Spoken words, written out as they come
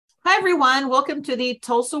Hi, everyone. Welcome to the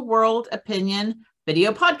Tulsa World Opinion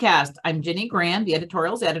video podcast. I'm Jenny Graham, the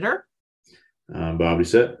editorials editor. I'm Bob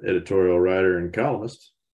Doucette, editorial writer and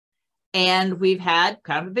columnist. And we've had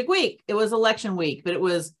kind of a big week. It was election week, but it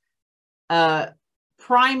was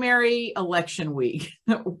primary election week,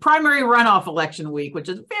 primary runoff election week, which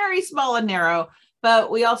is very small and narrow.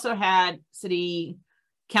 But we also had city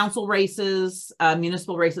council races,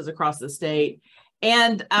 municipal races across the state.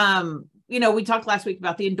 And, we talked last week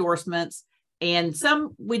about the endorsements, and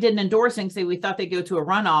some we didn't endorsing, say we thought they'd go to a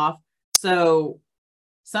runoff. So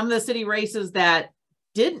some of the city races that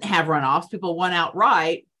didn't have runoffs, people won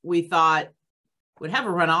outright, we thought would have a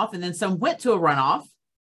runoff, and then some went to a runoff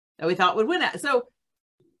that we thought would win it. So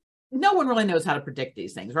no one really knows how to predict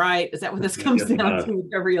these things, right? Is that what this comes down to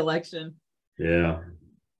with every election? Yeah.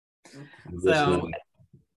 So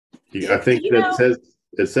I think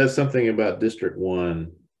it says something about District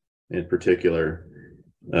 1 in particular.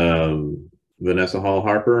 Vanessa Hall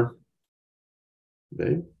Harper,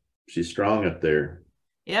 she's strong up there.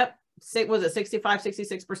 Yep. Was it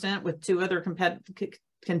 65-66% with two other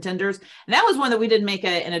contenders? And that was one that we didn't make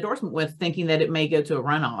an endorsement with, thinking that it may go to a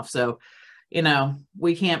runoff. So,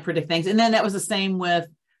 we can't predict things. And then that was the same with,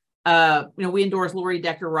 we endorsed Lori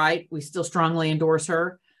Decker Wright. We still strongly endorse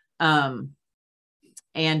her. And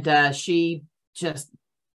she just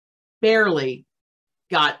barely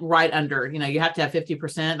got right under, you have to have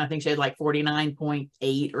 50%. I think she had like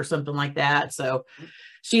 49.8 or something like that. So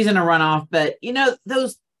she's in a runoff, but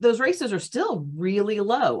those races are still really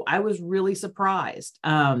low. I was really surprised.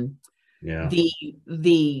 The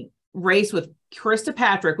race with Krista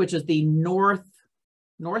Patrick, which is the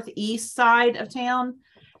northeast side of town,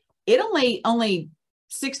 it only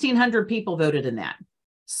 1,600 people voted in that.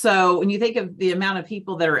 So when you think of the amount of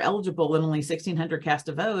people that are eligible and only 1,600 cast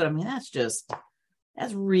a vote, I mean,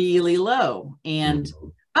 that's really low.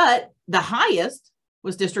 But the highest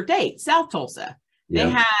was District 8, South Tulsa.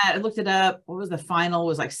 I looked it up. What was the final? It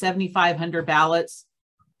was like 7,500 ballots,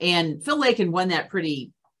 and Phil Lakin won that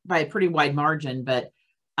by a pretty wide margin. But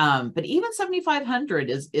even 7,500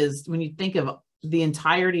 is when you think of the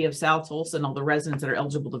entirety of South Tulsa and all the residents that are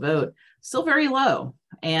eligible to vote, still very low.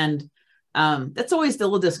 And that's always a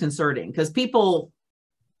little disconcerting because people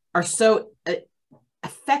are so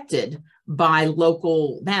affected by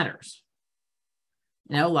local matters,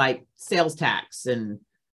 like sales tax. And,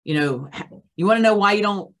 you want to know why you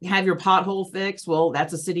don't have your pothole fixed? Well,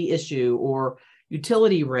 that's a city issue, or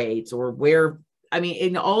utility rates, or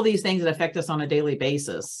in all these things that affect us on a daily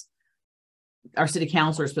basis. Our city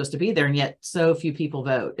councilor is supposed to be there, and yet so few people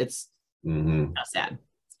vote. It's sad.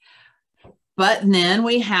 But then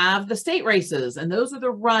we have the state races, and those are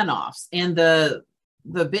the runoffs. And the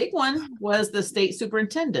big one was the state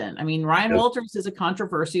superintendent. I mean, Ryan Walters is a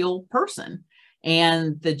controversial person,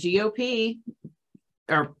 and the GOP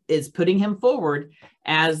is putting him forward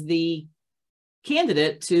as the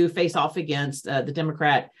candidate to face off against the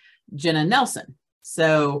Democrat Jenna Nelson.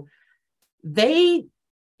 So they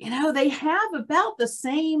have about the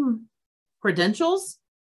same credentials.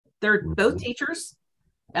 They're both teachers.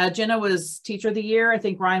 Jenna was Teacher of the Year. I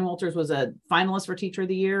think Ryan Walters was a finalist for Teacher of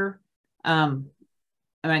the Year.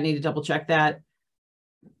 I might need to double check that.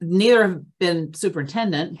 Neither have been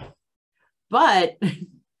superintendent, but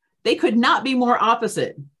they could not be more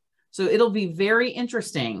opposite. So it'll be very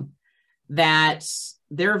interesting that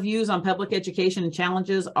their views on public education and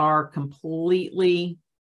challenges are completely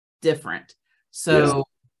different. So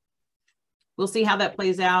we'll see how that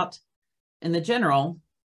plays out in the general.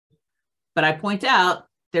 But I point out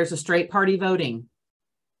there's a straight party voting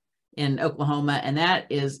in Oklahoma, and that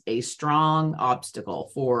is a strong obstacle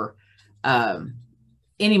for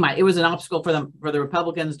it was an obstacle for the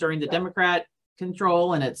Republicans during the Democrat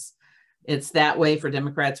control, and it's that way for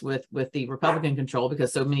Democrats with the Republican control,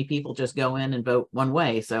 because so many people just go in and vote one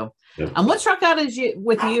way. So what struck out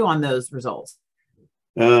with you on those results?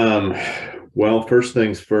 Well, first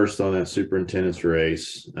things first, on that superintendent's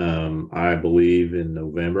race, I believe in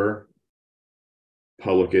November,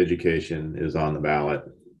 public education is on the ballot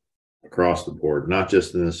across the board, not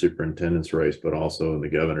just in the superintendent's race, but also in the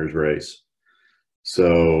governor's race.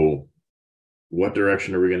 So what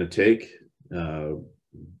direction are we going to take?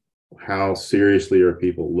 How seriously are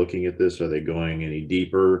people looking at this? Are they going any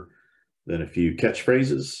deeper than a few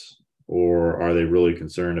catchphrases, or are they really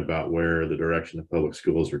concerned about where the direction of public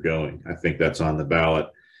schools are going? I think that's on the ballot.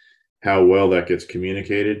 How well that gets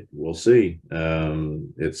communicated, we'll see.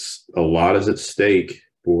 It's a lot is at stake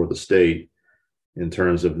for the state in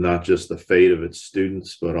terms of not just the fate of its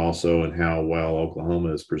students, but also in how well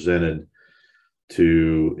Oklahoma is presented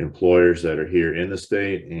to employers that are here in the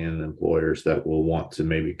state and employers that will want to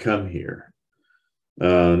maybe come here.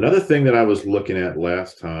 Another thing that I was looking at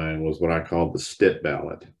last time was what I called the STIT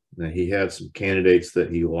ballot. Now, he had some candidates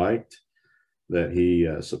that he liked, that he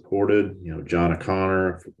supported. You know, John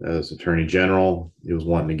O'Connor as Attorney General, he was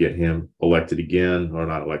wanting to get him elected again, or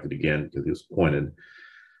not elected again because he was appointed.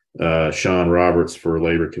 Sean Roberts for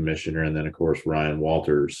Labor Commissioner, and then of course Ryan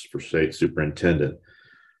Walters for State Superintendent.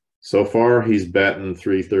 So far, he's batting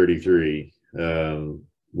 .333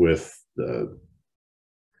 with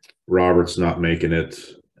Roberts not making it.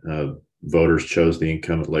 Voters chose the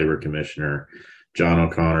incumbent Labor Commissioner, John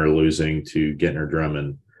O'Connor, losing to Gentner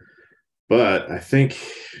Drummond. But I think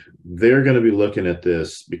they're going to be looking at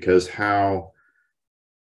this because how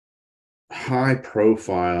high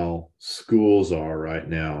profile schools are right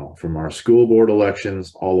now, from our school board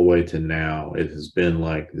elections all the way to now. It has been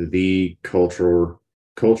like the culture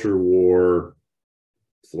war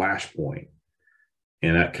flashpoint,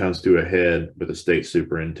 and that comes to a head with the state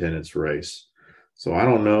superintendent's race. So I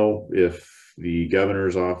don't know if the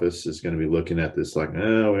governor's office is going to be looking at this like,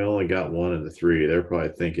 oh, we only got one of the three. They're probably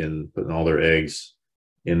thinking, putting all their eggs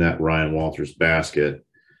in that Ryan Walters basket,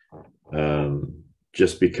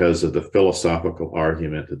 just because of the philosophical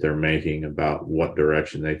argument that they're making about what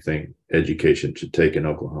direction they think education should take in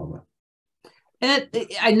Oklahoma. And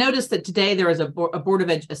I noticed that today there was a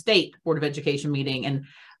state board of education meeting, and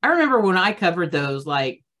I remember when I covered those,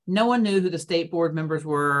 like no one knew who the state board members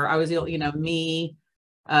were. I was, me,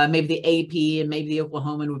 maybe the AP, and maybe the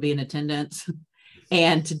Oklahoman would be in attendance.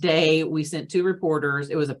 And today we sent 2 reporters.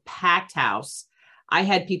 It was a packed house. I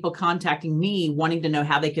had people contacting me wanting to know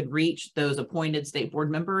how they could reach those appointed state board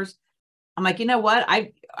members. I'm like, you know what?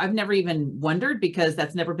 I've never even wondered, because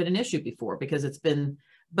that's never been an issue before, because it's been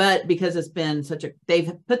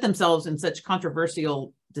they've put themselves in such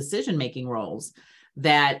controversial decision-making roles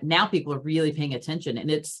that now people are really paying attention. And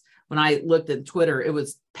when I looked at Twitter, it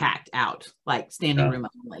was packed out, like standing room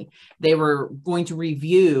only. They were going to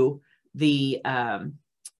review their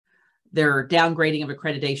downgrading of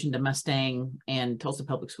accreditation to Mustang and Tulsa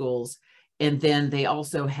Public Schools. And then they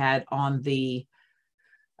also had on the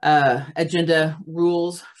agenda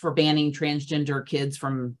rules for banning transgender kids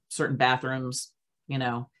from certain bathrooms.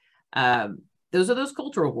 Those are those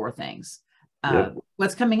cultural war things. Yep.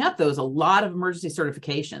 What's coming up, though, is a lot of emergency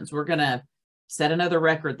certifications. We're going to set another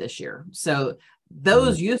record this year. So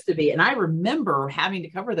those used to be, and I remember having to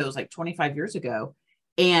cover those like 25 years ago.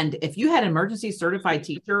 And if you had an emergency certified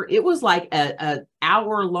teacher, it was like an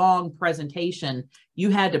hour-long presentation.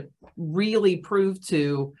 You had to really prove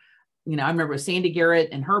to, I remember Sandy Garrett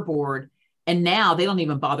and her board, and now they don't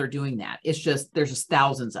even bother doing that. It's just, there's just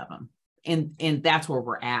thousands of them. And that's where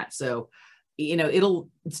we're at. So,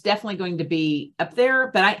 it's definitely going to be up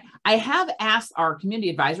there. But I have asked our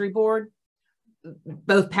community advisory board,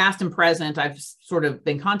 both past and present. I've sort of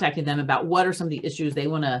been contacting them about what are some of the issues they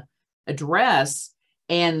want to address.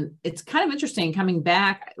 And it's kind of interesting coming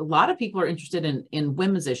back. A lot of people are interested in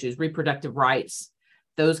women's issues, reproductive rights,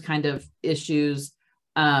 those kind of issues.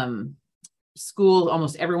 Schools,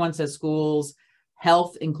 almost everyone says schools,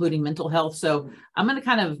 health, including mental health. So I'm going to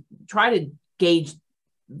kind of try to gauge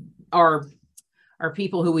our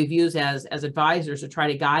people who we've used as advisors to try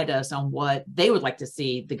to guide us on what they would like to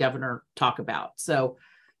see the governor talk about. So,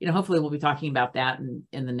 hopefully we'll be talking about that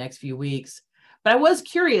in the next few weeks. But I was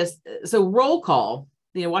curious. So Roll Call,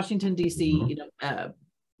 Washington, D.C.,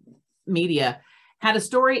 media had a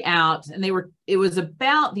story out, and it was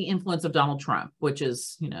about the influence of Donald Trump, which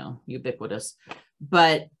is, ubiquitous,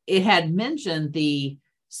 but it had mentioned the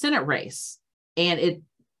Senate race, and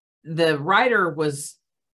the writer was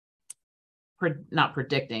not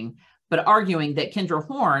predicting, but arguing that Kendra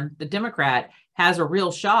Horn, the Democrat, has a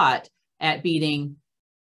real shot at beating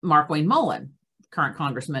Markwayne Mullin, current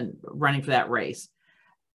congressman running for that race.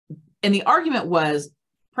 And the argument was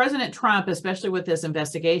President Trump, especially with this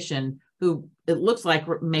investigation, who it looks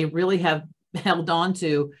like may really have held on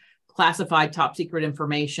to classified top secret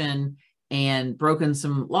information and broken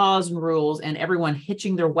some laws and rules, and everyone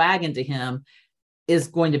hitching their wagon to him is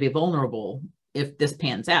going to be vulnerable if this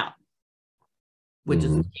pans out, which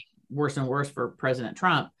is worse and worse for President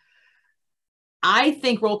Trump. I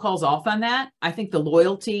think Roll Call's off on that. I think the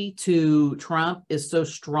loyalty to Trump is so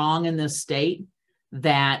strong in this state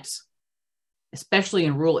that, especially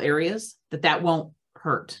in rural areas, that won't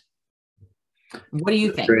hurt. What do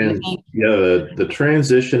you think? The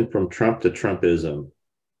transition from Trump to Trumpism,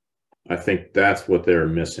 I think that's what they're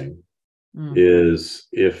missing. Is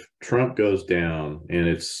if Trump goes down, and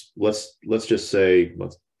let's just say,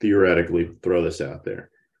 let's theoretically throw this out there,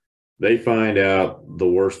 they find out the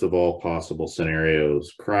worst of all possible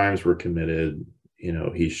scenarios. Crimes were committed.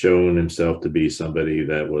 He's shown himself to be somebody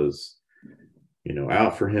that was,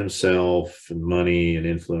 out for himself and money and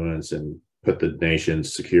influence and put the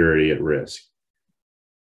nation's security at risk.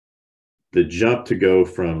 The jump to go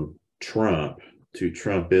from Trump to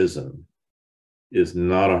Trumpism is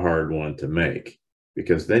not a hard one to make,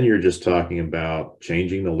 because then you're just talking about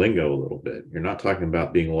changing the lingo a little bit. You're not talking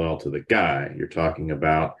about being loyal to the guy. You're talking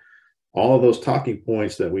about all of those talking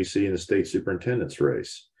points that we see in the state superintendent's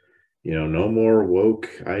race. No more woke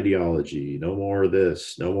ideology, no more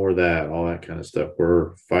this, no more that, all that kind of stuff.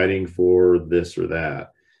 We're fighting for this or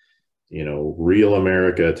that, real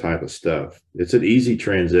America type of stuff. It's an easy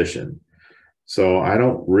transition. So I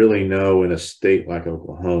don't really know in a state like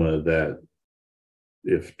Oklahoma that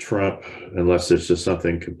if Trump, unless there's just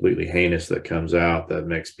something completely heinous that comes out that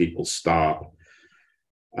makes people stop,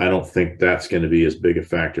 I don't think that's going to be as big a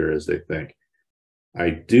factor as they think. I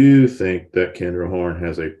do think that Kendra Horn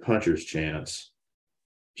has a puncher's chance,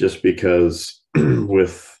 just because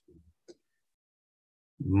with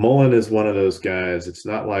Mullen is one of those guys. It's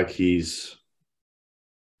not like he's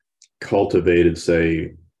cultivated,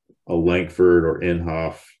 say, a Lankford or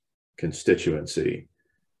Inhofe constituency.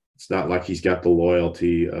 It's not like he's got the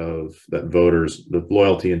loyalty and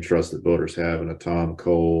trust that voters have in a Tom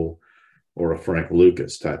Cole or a Frank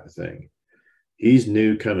Lucas type of thing. He's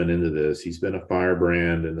new coming into this. He's been a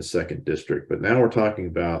firebrand in the 2nd district, but now we're talking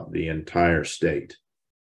about the entire state.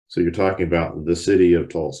 So you're talking about the city of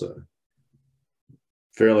Tulsa,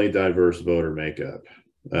 fairly diverse voter makeup.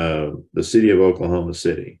 The city of Oklahoma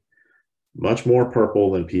City, much more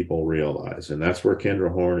purple than people realize. And that's where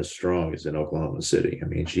Kendra Horn is strong, is in Oklahoma City. I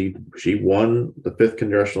mean, she won the 5th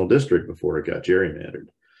congressional district before it got gerrymandered.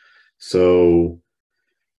 So,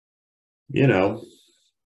 Yeah,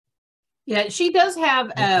 she does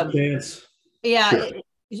have chance. Yeah, sure.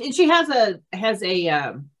 She has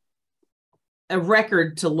a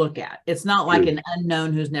record to look at. It's not like an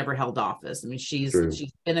unknown who's never held office. I mean, she's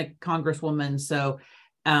been a congresswoman, so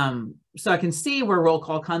I can see where roll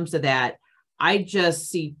call comes to that. I just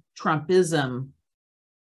see Trumpism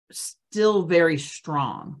still very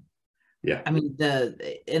strong. Yeah. I mean,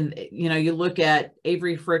 you look at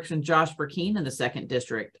Avery Fricks and Josh Burkeen in the 2nd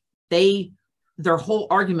district. Their whole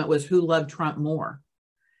argument was who loved Trump more,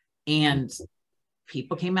 and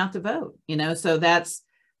people came out to vote. So that's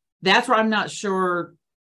where I'm not sure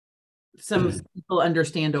some people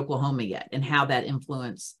understand Oklahoma yet and how that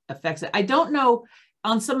influence affects it. I don't know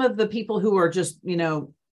on some of the people who are just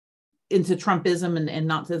into Trumpism and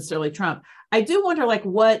not necessarily Trump. I do wonder,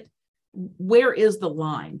 where is the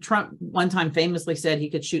line? Trump one time famously said he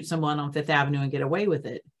could shoot someone on 5th Avenue and get away with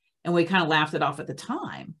it, and we kind of laughed it off at the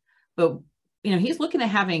time. But he's looking at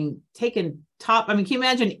having taken can you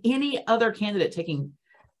imagine any other candidate taking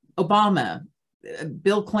Obama,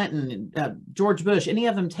 Bill Clinton, George Bush, any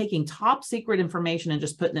of them taking top secret information and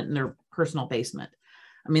just putting it in their personal basement?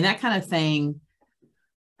 I mean, that kind of thing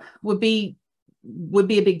would be a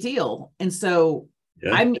big deal. And so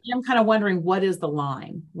I'm kind of wondering, what is the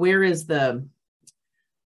line? Where is that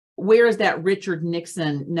Richard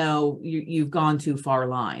Nixon, no, you've gone too far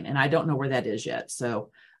line? And I don't know where that is yet.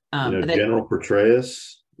 So General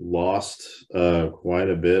Petraeus lost quite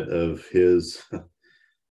a bit of his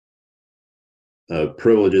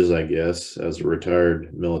privileges, I guess, as a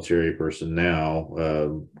retired military person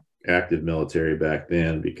now, active military back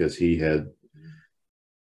then, because he had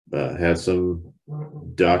some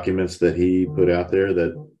documents that he put out there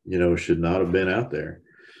that, should not have been out there,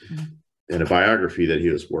 in a biography that he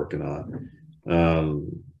was working on.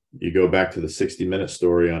 You go back to the 60 Minute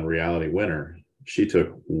story on Reality Winner. She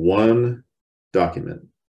took one document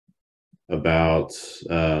about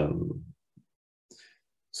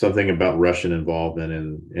something about Russian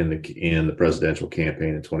involvement in the presidential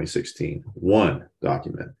campaign in 2016. One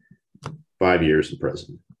document, 5 years in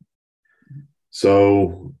president.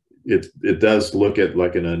 So it does look at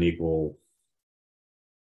like an unequal.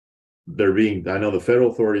 I know the federal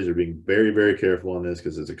authorities are being very, very careful on this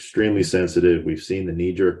because it's extremely sensitive. We've seen the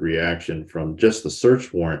knee-jerk reaction from just the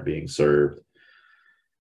search warrant being served.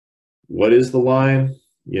 What is the line?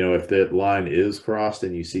 If that line is crossed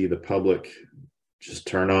and you see the public just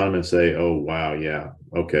turn on them and say, oh, wow, yeah,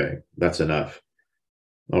 okay, that's enough.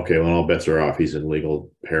 Okay, well, all bets are off. He's in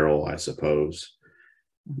legal peril, I suppose.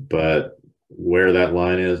 But where that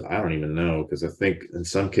line is, I don't even know, because I think in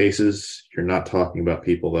some cases you're not talking about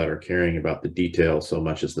people that are caring about the details so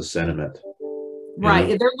much as the sentiment.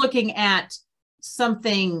 Right. They're looking at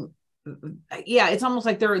something. Yeah, it's almost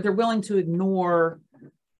like they're willing to ignore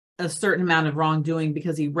a certain amount of wrongdoing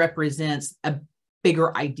because he represents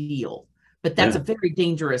bigger ideal. But that's a very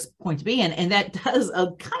dangerous point to be in. And that does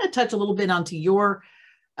kind of touch a little bit onto your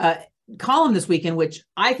column this weekend, which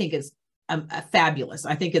I think is fabulous.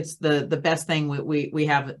 I think it's the best thing we'll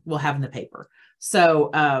have in the paper. So,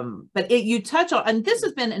 but you touch on, and this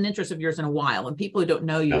has been an interest of yours in a while, and people who don't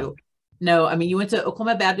know you know, I mean, you went to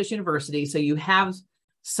Oklahoma Baptist University, so you have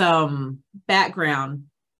some background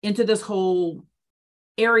into this whole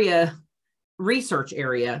area, research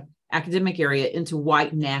area, academic area, into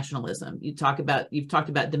white nationalism. You've talked about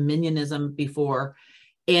dominionism before,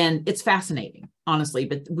 and it's fascinating, honestly,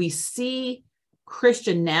 but we see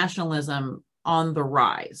Christian nationalism on the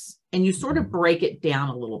rise, and you sort of break it down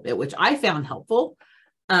a little bit, which I found helpful,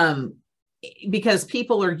 because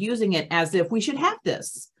people are using it as if we should have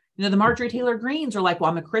this. You know, the Marjorie Taylor Greens are like,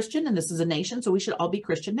 well, I'm a Christian and this is a nation, so we should all be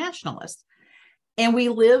Christian nationalists. And we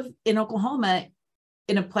live in Oklahoma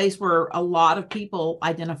in a place where a lot of people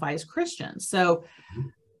identify as Christians. So,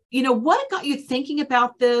 you know, what got you thinking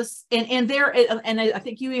about this? And I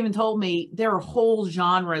think you even told me there are whole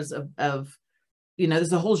genres of you know,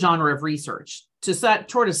 there's a whole genre of research to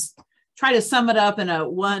try to sum it up in a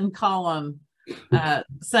one column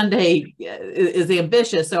Sunday is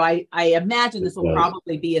ambitious. So I imagine this will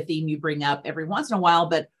probably be a theme you bring up every once in a while,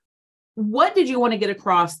 but what did you want to get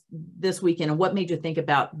across this weekend, and what made you think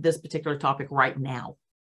about this particular topic right now?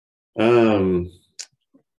 Let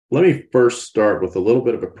me first start with a little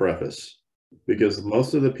bit of a preface, because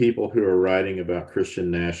most of the people who are writing about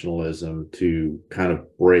Christian nationalism to kind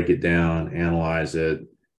of break it down, analyze it,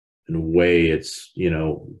 and weigh its, you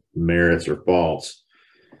know, merits or faults,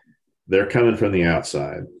 they're coming from the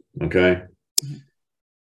outside. Okay.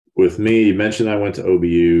 With me, you mentioned I went to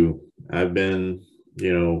OBU. I've been,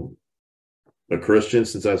 you know, a Christian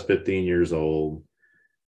since I was 15 years old,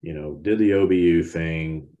 you know, did the OBU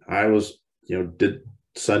thing. I was, you know, did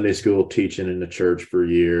Sunday school teaching in the church for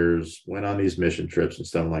years, went on these mission trips and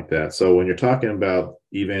stuff like that. So when you're talking about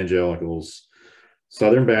evangelicals,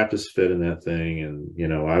 Southern Baptists fit in that thing. And, you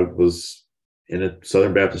know, I was in a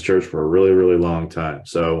Southern Baptist church for a really, really long time.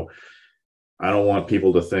 So I don't want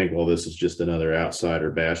people to think, well, this is just another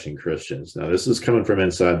outsider bashing Christians. Now, this is coming from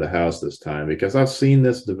inside the house this time, because I've seen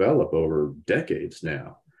this develop over decades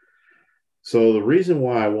now. So the reason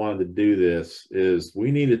why I wanted to do this is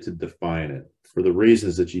we needed to define it for the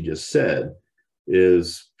reasons that you just said.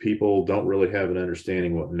 Is people don't really have an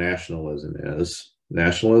understanding what nationalism is.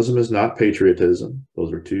 Nationalism is not patriotism.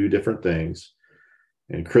 Those are two different things.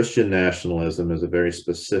 And Christian nationalism is a very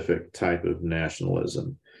specific type of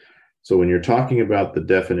nationalism. So when you're talking about the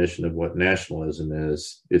definition of what nationalism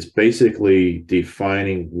is, it's basically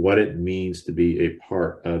defining what it means to be a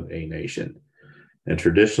part of a nation. And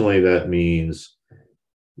traditionally that means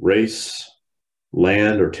race,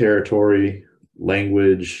 land or territory,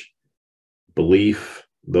 language, belief,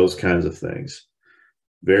 those kinds of things.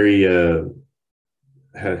 The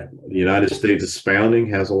United States' founding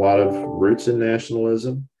has a lot of roots in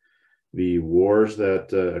nationalism. The wars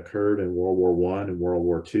that occurred in World War I and World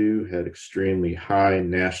War II had extremely high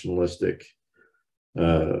nationalistic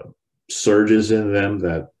surges in them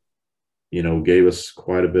that, you know, gave us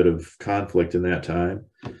quite a bit of conflict in that time.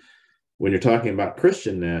 When you're talking about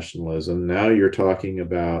Christian nationalism, now you're talking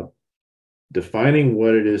about defining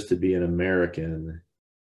what it is to be an American,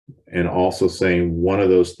 and also saying one of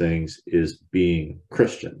those things is being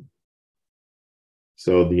Christian.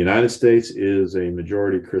 So the United States is a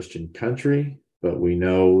majority Christian country, but we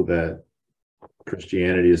know that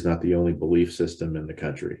Christianity is not the only belief system in the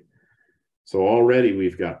country. So already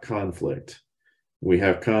we've got conflict. We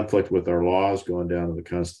have conflict with our laws going down to the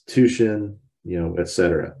Constitution, you know, et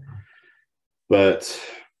cetera. But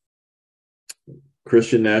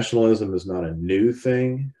Christian nationalism is not a new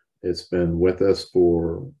thing. It's been with us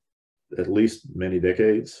for at least many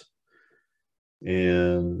decades.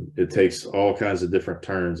 And it takes all kinds of different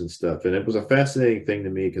turns and stuff. And it was a fascinating thing to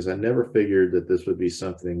me, because I never figured that this would be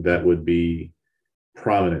something that would be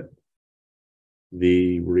prominent.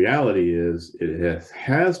 The reality is it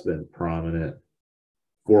has been prominent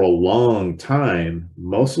for a long time,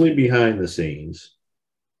 mostly behind the scenes.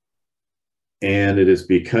 And it is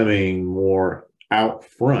becoming more out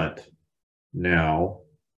front now.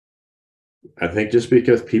 I think just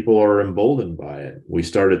because people are emboldened by it. We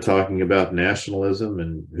started talking about nationalism,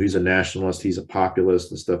 and who's a nationalist, he's a populist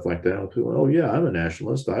and stuff like that. People, oh yeah, I'm a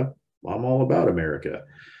nationalist. I'm all about America.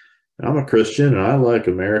 I'm a Christian and I like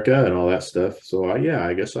America and all that stuff. So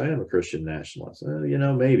I guess I am a Christian nationalist. You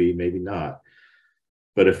know, maybe not.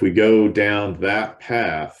 But if we go down that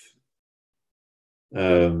path,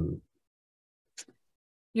 you're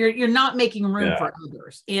not making room for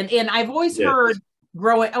others. And I've always heard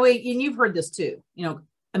growing, oh wait, and you've heard this too,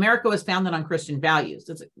 America was founded on Christian values.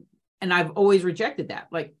 And I've always rejected that.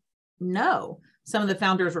 Like, no, some of the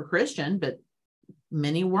founders were Christian, but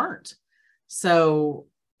many weren't. So,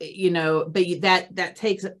 but that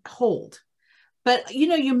takes hold. But,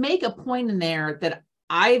 you make a point in there that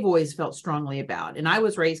I've always felt strongly about. And I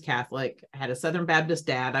was raised Catholic, I had a Southern Baptist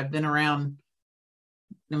dad. I've been around,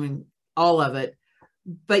 all of it.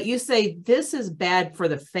 But you say this is bad for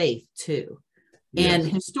the faith too. Yes.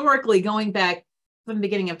 And historically, going back from the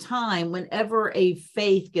beginning of time, whenever a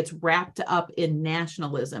faith gets wrapped up in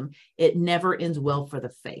nationalism, it never ends well for the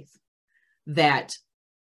faith. That,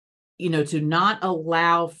 to not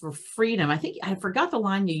allow for freedom. I think I forgot the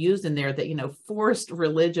line you used in there that, forced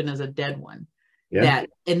religion is a dead one. Yeah.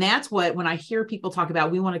 And that's what, when I hear people talk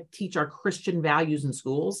about, we want to teach our Christian values in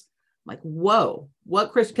schools, I'm like, whoa,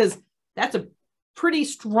 what Christian? Because that's a pretty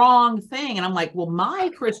strong thing. And I'm like, well,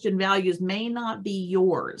 my Christian values may not be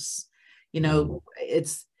yours.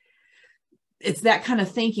 It's that kind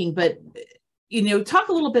of thinking, but, talk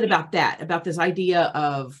a little bit about that, about this idea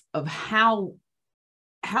of how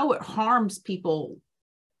it harms people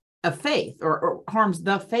of faith or harms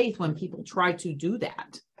the faith when people try to do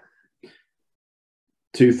that.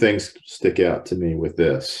 Two things stick out to me with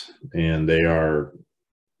this, and they are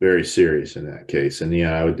very serious in that case. And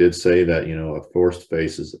yeah, I did say that, a forced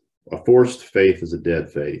faith is a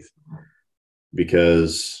dead faith,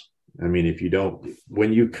 because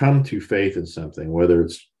when you come to faith in something, whether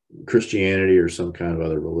it's Christianity or some kind of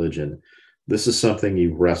other religion, this is something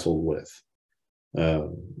you've wrestled with.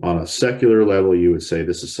 On a secular level, you would say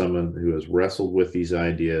this is someone who has wrestled with these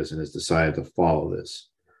ideas and has decided to follow this.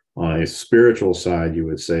 On a spiritual side, you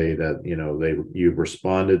would say that, you've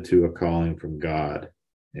responded to a calling from God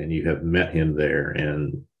and you have met him there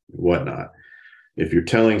and whatnot. If you're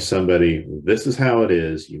telling somebody this is how it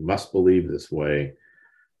is, you must believe this way,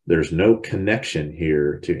 there's no connection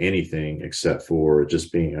here to anything except for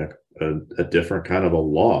just being a different kind of a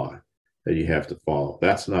law that you have to follow.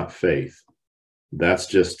 That's not faith. That's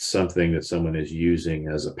just something that someone is using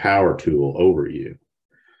as a power tool over you.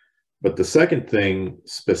 But the second thing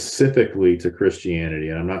specifically to Christianity,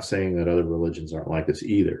 and I'm not saying that other religions aren't like this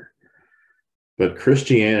either, but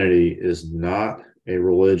Christianity is not a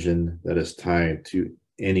religion that is tied to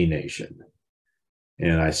any nation.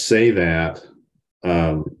 And I say that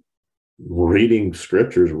reading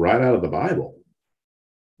scriptures right out of the Bible.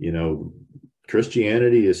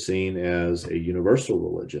 Christianity is seen as a universal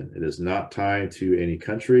religion. It is not tied to any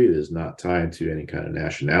country. It is not tied to any kind of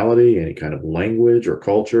nationality, any kind of language or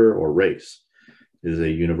culture or race. It is a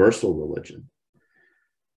universal religion.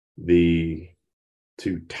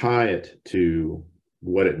 To tie it to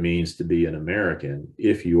what it means to be an American,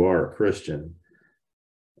 if you are a Christian,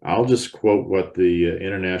 I'll just quote what the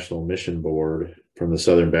International Mission Board from the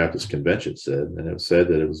Southern Baptist Convention said, and it said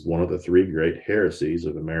that it was one of the three great heresies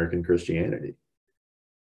of American Christianity.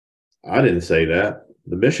 I didn't say that.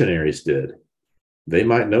 The missionaries did. They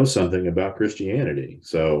might know something about Christianity.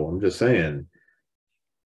 So I'm just saying,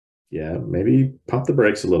 yeah, maybe pump the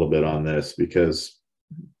brakes a little bit on this, because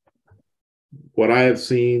what I have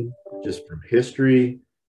seen just from history,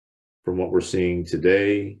 from what we're seeing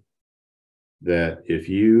today, that if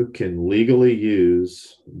you can legally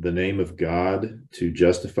use the name of God to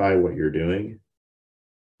justify what you're doing,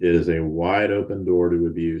 it is a wide open door to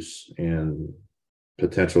abuse and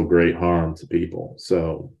potential great harm to people.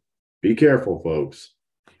 So be careful, folks.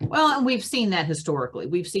 Well, and we've seen that historically.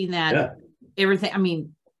 We've seen that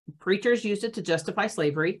everything. Preachers used it to justify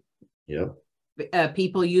slavery. Yep.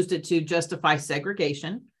 People used it to justify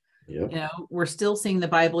segregation. Yep. We're still seeing the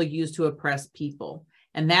Bible used to oppress people.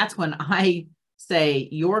 And that's when I say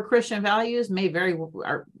your Christian values may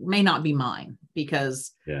not be mine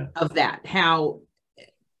because of that, how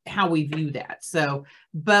we view that. So,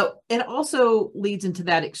 but it also leads into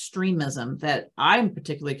that extremism that I'm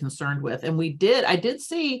particularly concerned with. And I did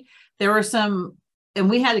see there were some, and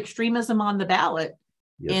we had extremism on the ballot.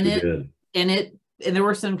 Yes, and there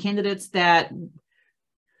were some candidates that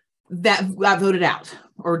got voted out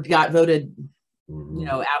or got voted,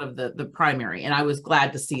 out of the primary. And I was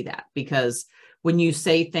glad to see that, because when you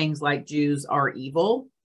say things like Jews are evil,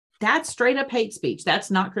 that's straight up hate speech.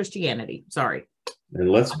 That's not Christianity. Sorry.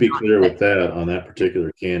 And let's be clear with that on that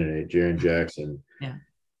particular candidate, Jaron Jackson. Yeah.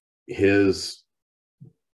 His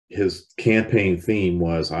campaign theme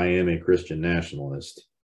was, I am a Christian nationalist.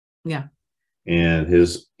 Yeah. And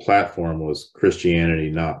his platform was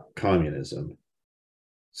Christianity, not communism.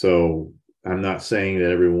 So I'm not saying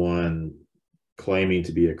that everyone claiming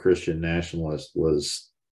to be a Christian nationalist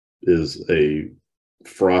is a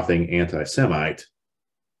frothing anti-Semite.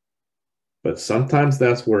 but sometimes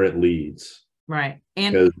that's where it leads. Right.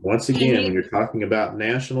 And because once again, when you're talking about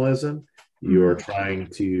nationalism, you are trying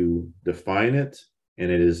to define it, and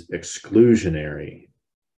it is exclusionary.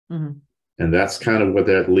 And that's kind of what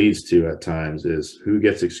that leads to at times, is who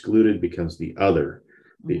gets excluded becomes the other.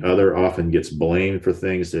 The other often gets blamed for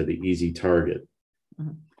things. They're the easy target.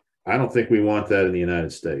 I don't think we want that in the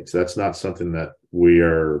United States. That's not something that we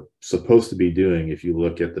are supposed to be doing if you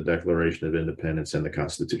look at the Declaration of Independence and the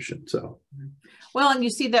Constitution. So, well, and you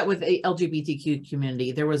see that with the LGBTQ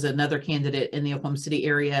community. There was another candidate in the Oklahoma City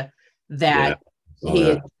area that he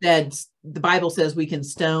had said the Bible says we can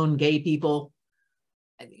stone gay people,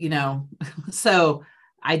 you know, so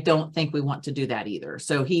I don't think we want to do that either.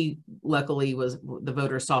 So he luckily the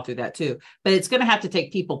voters saw through that too. But it's going to have to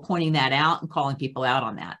take people pointing that out and calling people out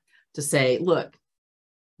on that to say, look,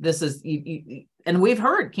 this is and we've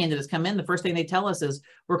heard candidates come in. The first thing they tell us is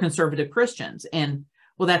we're conservative Christians. And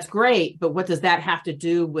well, that's great. But what does that have to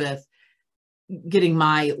do with getting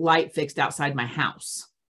my light fixed outside my house?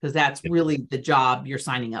 Because that's really the job you're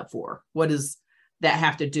signing up for. What does that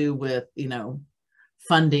have to do with, you know,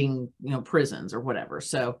 funding, you know, prisons or whatever?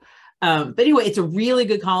 So, but anyway, it's a really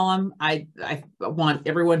good column. I want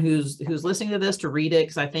everyone who's listening to this to read it,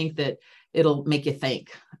 because I think that it'll make you think.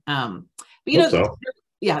 But you know,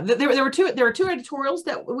 there were two editorials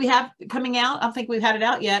that we have coming out. I don't think we've had it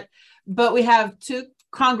out yet, but we have two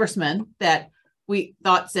congressmen that we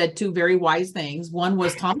thought said two very wise things. One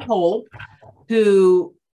was Tom Cole,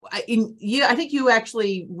 who I think you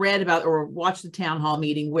actually read about or watched the town hall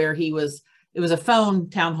meeting where it was a phone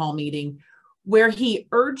town hall meeting where he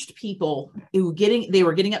urged people who they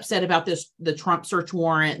were getting upset about the Trump search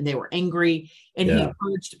warrant, and they were angry, and he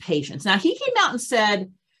urged patience. Now he came out and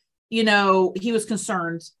said, you know, he was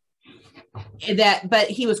concerned but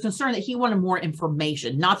he was concerned that he wanted more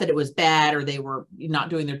information, not that it was bad or they were not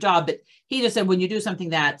doing their job, but he just said, when you do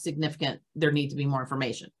something that significant, there needs to be more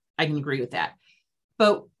information. I can agree with that.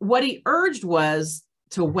 But what he urged was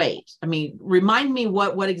to wait. I mean, remind me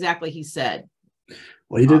what exactly he said.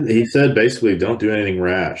 Well, he said basically don't do anything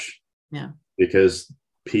rash. Yeah. Because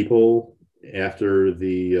people, after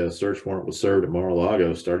the search warrant was served at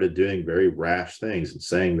Mar-a-Lago, started doing very rash things and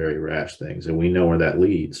saying very rash things. And we know where that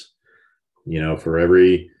leads. You know,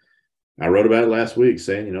 I wrote about it last week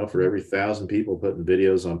saying, you know, for every 1,000 people putting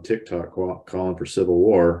videos on TikTok calling for civil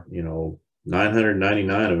war, you know,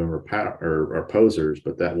 999 of them are posers,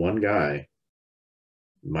 but that one guy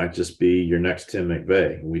might just be your next Tim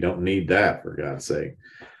McVeigh. We don't need that, for God's sake.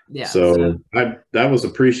 Yeah. So that was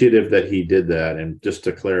appreciative that he did that. And just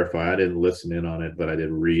to clarify, I didn't listen in on it, but I did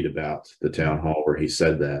read about the town hall where he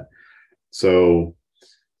said that. So,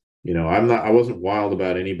 you know, I wasn't wild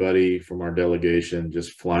about anybody from our delegation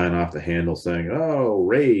just flying off the handle saying, oh,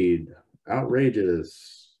 raid,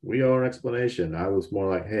 outrageous, we owe an explanation. I was more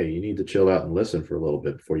like, hey, you need to chill out and listen for a little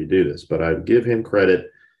bit before you do this. But I give him credit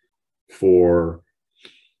for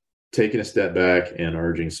taking a step back and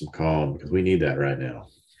urging some calm, because we need that right now.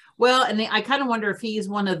 Well, and I kind of wonder if he's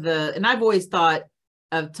one of and I've always thought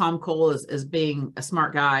of Tom Cole as being a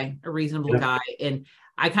smart guy, a reasonable guy. And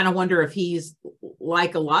I kind of wonder if he's,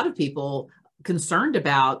 like a lot of people, concerned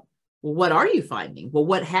about, well, what are you finding? Well,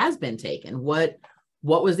 what has been taken? What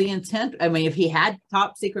was the intent? I mean, if he had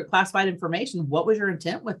top secret classified information, what was your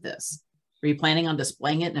intent with this? Were you planning on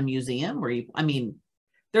displaying it in a museum? I mean,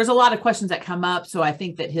 there's a lot of questions that come up. So I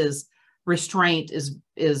think that his restraint is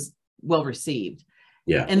well received.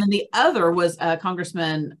 Yeah. And then the other was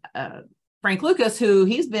Congressman Frank Lucas, who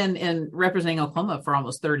he's been representing Oklahoma for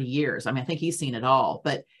almost 30 years. I mean, I think he's seen it all,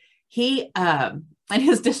 but he and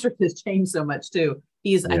his district has changed so much too.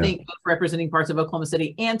 He's, I think, representing parts of Oklahoma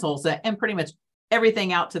City and Tulsa and pretty much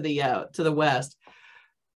everything out to the west.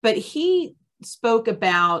 But he spoke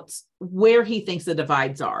about where he thinks the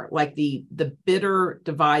divides are, like the bitter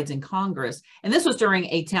divides in Congress. And this was during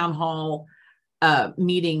a town hall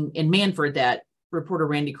meeting in Manford that reporter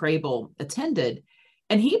Randy Crable attended.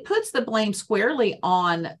 And he puts the blame squarely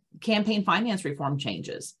on campaign finance reform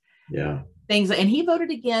changes. Yeah. Things, and he voted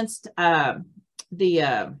against the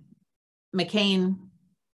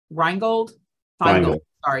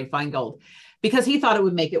McCain-Feingold, because he thought it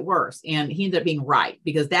would make it worse. And he ended up being right,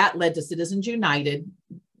 because that led to Citizens United,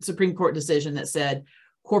 Supreme Court decision that said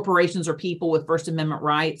corporations are people with First Amendment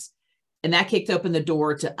rights. And that kicked open the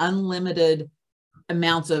door to unlimited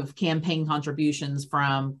amounts of campaign contributions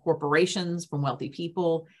from corporations, from wealthy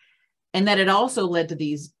people. And that it also led to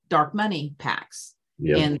these dark money PACs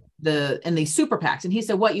and these super PACs. And he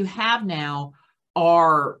said, what you have now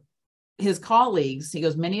are his colleagues. He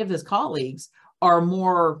goes, many of his colleagues are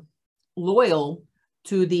more loyal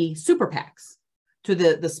to the super PACs to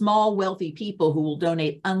the small wealthy people who will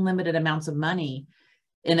donate unlimited amounts of money,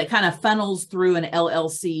 and it kind of funnels through an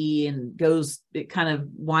LLC and it kind of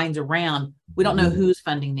winds around. We don't know who's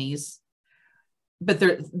funding these,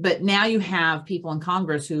 but now you have people in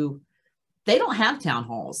Congress who they don't have town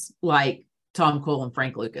halls like Tom Cole and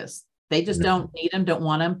Frank Lucas. They just don't need them, don't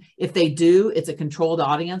want them. If they do, it's a controlled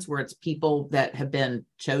audience where it's people that have been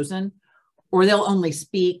chosen, or they'll only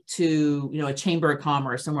speak to, a chamber of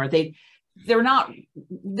commerce somewhere. They don't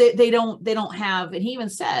have, and he even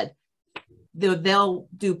said they'll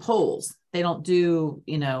do polls. They don't do,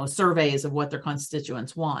 surveys of what their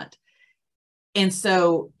constituents want. And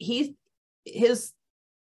so his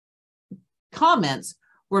comments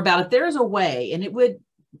were about, if there's a way, and it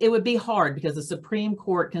would be hard because the Supreme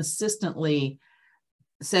Court consistently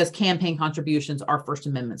says campaign contributions are First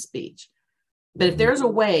Amendment speech. But if there's a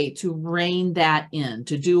way to rein that in,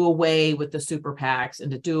 to do away with the super PACs and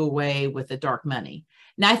to do away with the dark money.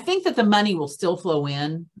 Now, I think that the money will still flow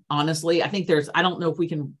in, honestly. I don't know if we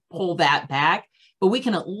can pull that back, but we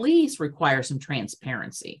can at least require some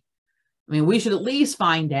transparency. I mean, we should at least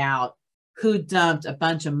find out who dumped a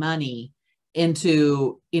bunch of money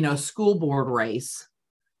into, a school board race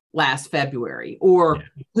last February, or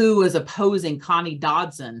who was opposing Connie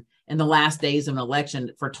Dodson in the last days of an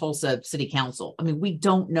election for Tulsa City Council. I mean, we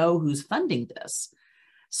don't know who's funding this.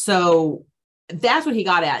 So that's what he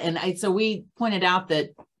got at. And so we pointed out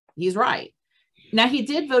that he's right. Now, he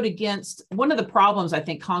did vote against one of the problems I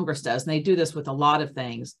think Congress does, and they do this with a lot of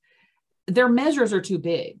things. Their measures are too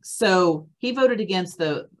big. So he voted against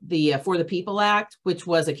the For the People Act, which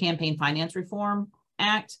was a campaign finance reform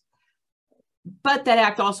act. But that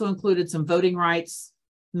act also included some voting rights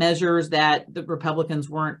measures that the Republicans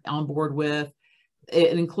weren't on board with.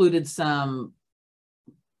 It included some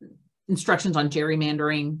instructions on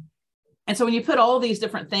gerrymandering. And so when you put all these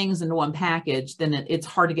different things into one package, then it's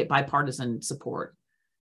hard to get bipartisan support.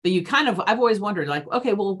 But I've always wondered, like,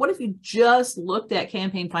 okay, well, what if you just looked at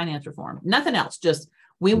campaign finance reform? Nothing else, just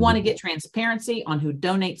we want to get transparency on who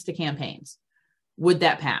donates to campaigns. Would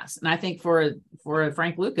that pass? And I think for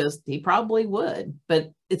Frank Lucas, he probably would.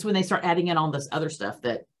 But it's when they start adding in all this other stuff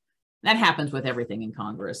that happens with everything in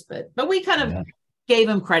Congress. But we kind of gave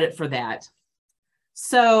him credit for that.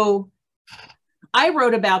 So I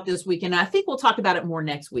wrote about this week, and I think we'll talk about it more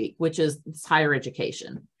next week, which is higher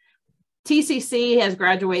education. TCC has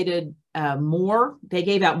graduated more. They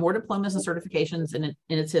gave out more diplomas and certifications in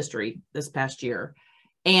its history this past year.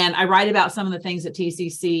 And I write about some of the things that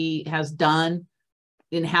TCC has done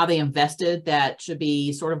in how they invested that should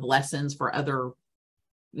be sort of lessons for other,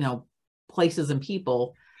 places and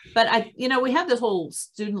people. But we have this whole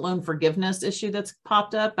student loan forgiveness issue that's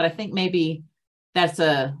popped up, but I think maybe that's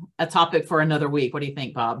a topic for another week. What do you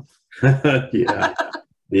think, Bob? Yeah.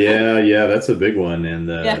 Yeah, that's a big one.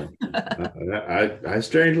 And I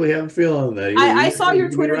strangely have a feeling that I saw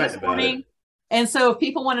your Twitter this morning. And so if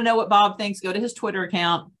people want to know what Bob thinks, go to his Twitter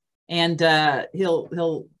account, and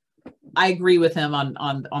I agree with him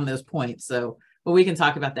on those points. So, but we can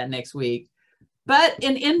talk about that next week. But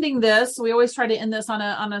in ending this, we always try to end this on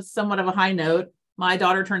a somewhat of a high note. My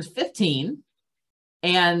daughter turns 15,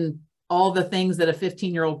 and all the things that a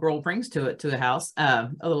 15-year-old girl brings to the house, a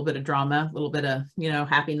little bit of drama, a little bit of,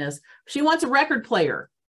 happiness. She wants a record player,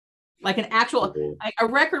 like an actual, a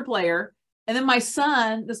record player. And then my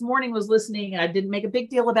son this morning was listening, and I didn't make a big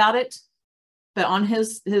deal about it, but on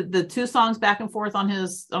the two songs back and forth on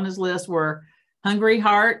his list were Hungry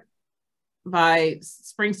Heart by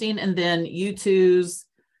Springsteen, and then U2's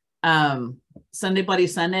Sunday Bloody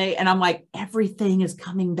Sunday. And I'm like, everything is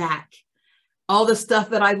coming back. All the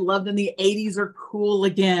stuff that I loved in the 80s are cool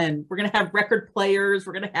again. We're going to have record players.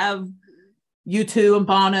 We're going to have U2 and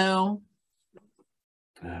Bono.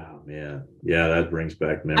 Oh man. Yeah, that brings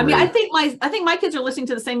back memories. I mean, I think my kids are listening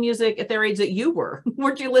to the same music at their age that you were.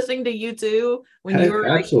 Weren't you listening to U2 when you were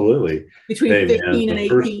absolutely between 15 and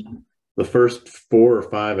 18? The first 4 or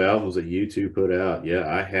 5 albums that U2 put out, yeah,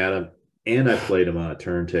 I had them, and I played them on a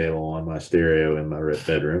turntable on my stereo in my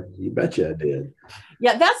bedroom. You betcha I did.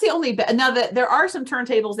 Yeah, that's the only. Now that there are some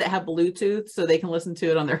turntables that have Bluetooth, so they can listen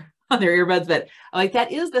to it on their earbuds. But like,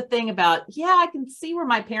 that is the thing about. Yeah, I can see where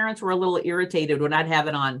my parents were a little irritated when I'd have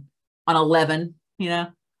it on 11.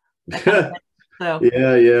 So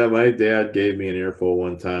yeah. My dad gave me an earful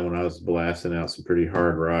one time when I was blasting out some pretty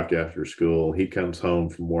hard rock after school. He comes home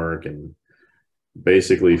from work and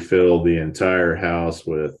basically filled the entire house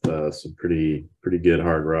with some pretty good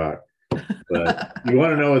hard rock. But you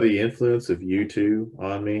want to know the influence of U2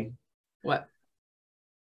 on me? What?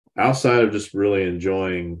 Outside of just really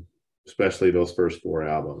enjoying, especially those first 4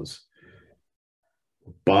 albums,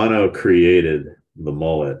 Bono created the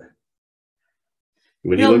mullet.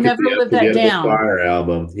 When you He'll look at never the live that Unforgettable down. Fire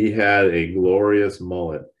album, he had a glorious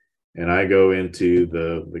mullet. And I go into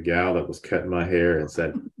the gal that was cutting my hair and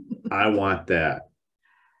said, I want that.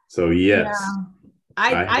 So yes, Yeah.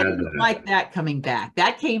 I I had didn't that. like that coming back.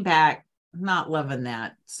 That came back, not loving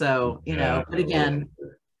that. So, Yeah, but again,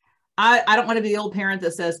 I don't want to be the old parent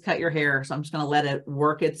that says cut your hair. So I'm just gonna let it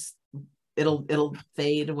work it'll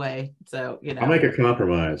fade away. So, I'll make a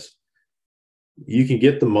compromise. You can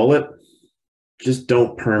get the mullet, just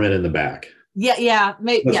don't perm it in the back. Yeah,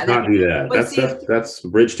 maybe Let's not do that. but see, That's a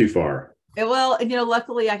bridge too far. well,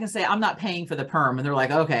 luckily I can say I'm not paying for the perm, and they're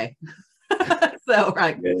like, okay. So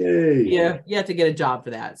right. Yay. Yeah, you have to get a job for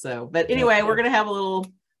that. So, but anyway, we're gonna have a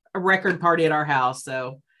record party at our house.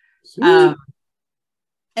 So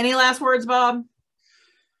any last words, Bob?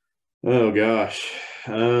 Oh gosh.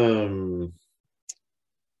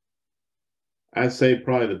 I'd say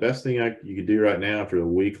probably the best thing you could do right now after a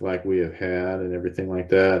week like we have had and everything like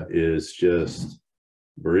that is just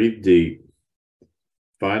breathe deep,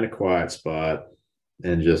 find a quiet spot,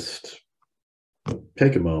 and just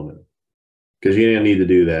take a moment. Because you don't need to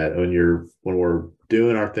do that when we're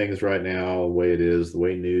doing our things right now, the way it is, the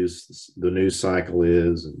way the news cycle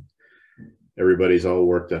is, and everybody's all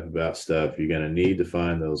worked up about stuff. You're going to need to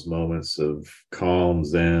find those moments of calm,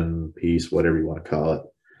 zen, peace, whatever you want to call it.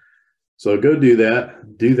 So go do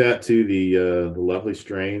that. Do that to the lovely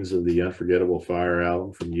strains of the Unforgettable Fire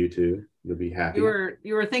album from U2. You'll be happy.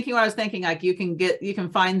 You were thinking what I was thinking. Like you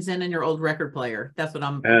can find Zen in your old record player. That's what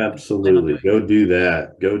I'm absolutely. Go do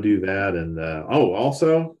that. Go do that. And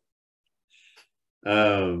also,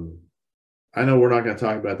 I know we're not going to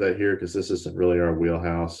talk about that here because this isn't really our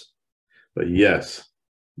wheelhouse. But yes,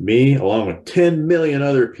 me along with 10 million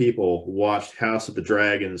other people watched House of the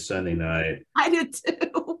Dragon Sunday night. I did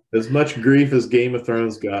too. As much grief as Game of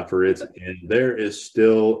Thrones got for its end, there is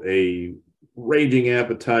still a raging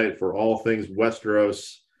appetite for all things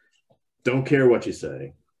Westeros. Don't care what you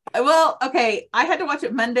say. Well, okay. I had to watch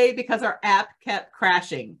it Monday because our app kept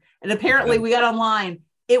crashing. And apparently we got online.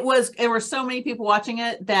 There were so many people watching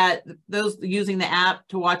it that those using the app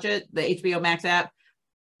to watch it, the HBO Max app,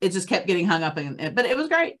 it just kept getting hung up but it was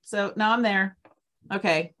great. So now I'm there.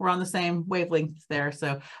 Okay, we're on the same wavelengths there.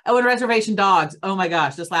 So, and Reservation Dogs. Oh my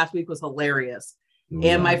gosh, this last week was hilarious.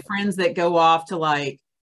 And my friends that go off to like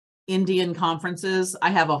Indian conferences,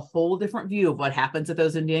 I have a whole different view of what happens at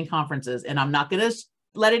those Indian conferences. And I'm not going to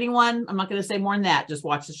say more than that. Just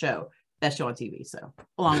watch the show. Best show on TV. So,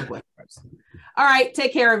 along with Westeros. All right,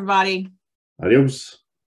 take care, everybody. Adios.